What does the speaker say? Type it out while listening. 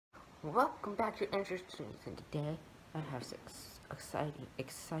Welcome back to Interesting News, and today I have some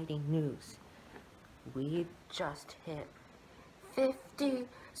exciting news. We just hit 50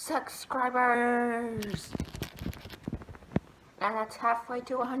 subscribers! And that's halfway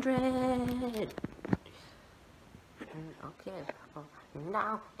to 100! Okay, well,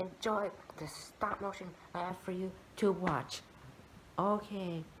 now enjoy the stop motion I have for you to watch.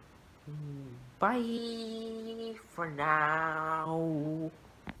 Okay, bye for now.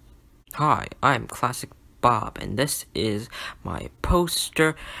 Hi, I'm Classic Bob, and this is my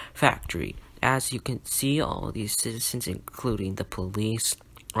poster factory. As you can see, all these citizens, including the police,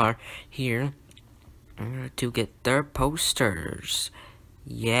 are here to get their posters.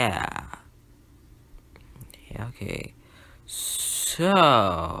 Yeah. Okay.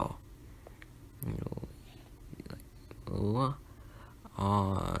 So,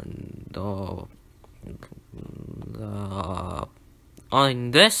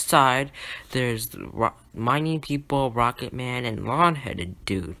 on this side, there's mining people, Rocket Man, and Lawn-Headed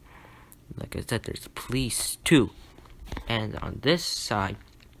Dude. Like I said, there's police too. And on this side,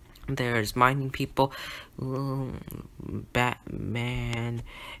 there's mining people, Batman,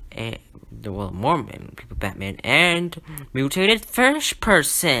 and more mining people, Batman, and mutated fish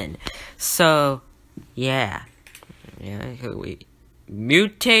person. So, yeah, wait,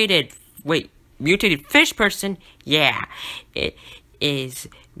 mutated fish person. Yeah, it is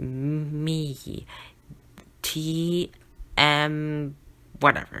me. TM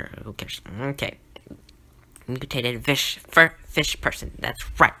whatever. Who cares? Okay. Mutated fish person. That's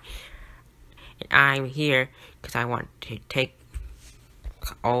right. And I'm here because I want to take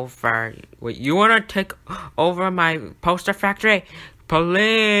over. Wait, you want to take over my poster factory?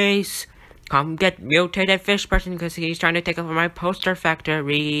 Police! Come get mutated fish person because he's trying to take over my poster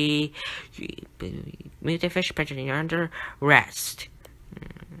factory. Mutated fish person, you're under arrest.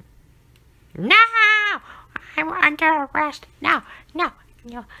 No! I'm under arrest. No.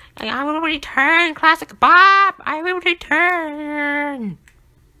 I will return, Classic Bob. I will return.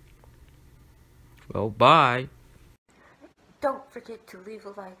 Well, bye. Don't forget to leave a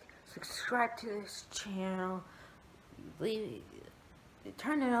like, subscribe to this channel,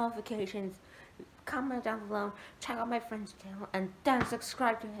 turn the notifications, comment down below, check out my friend's channel, and then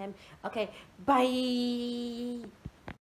subscribe to him. Okay, bye.